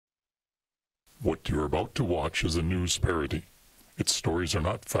What you're about to watch is a news parody. Its stories are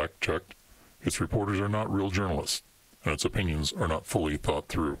not fact-checked, its reporters are not real journalists, and its opinions are not fully thought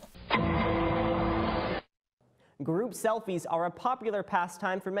through. Group selfies are a popular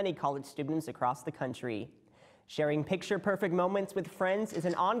pastime for many college students across the country. Sharing picture-perfect moments with friends is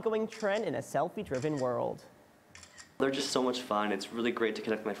an ongoing trend in a selfie-driven world. They're just so much fun. It's really great to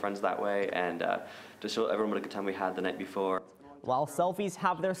connect with my friends that way and to show everyone what a good time we had the night before. While selfies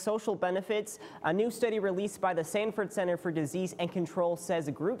have their social benefits, a new study released by the Sanford Center for Disease and Control says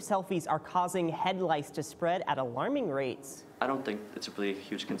group selfies are causing head lice to spread at alarming rates. I don't think it's a really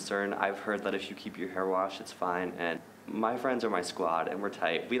huge concern. I've heard that if you keep your hair washed, it's fine. And my friends are my squad, and we're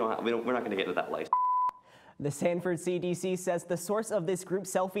tight. We're not going to get into that lice. The Sanford CDC says the source of this group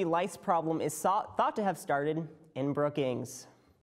selfie lice problem is thought to have started in Brookings.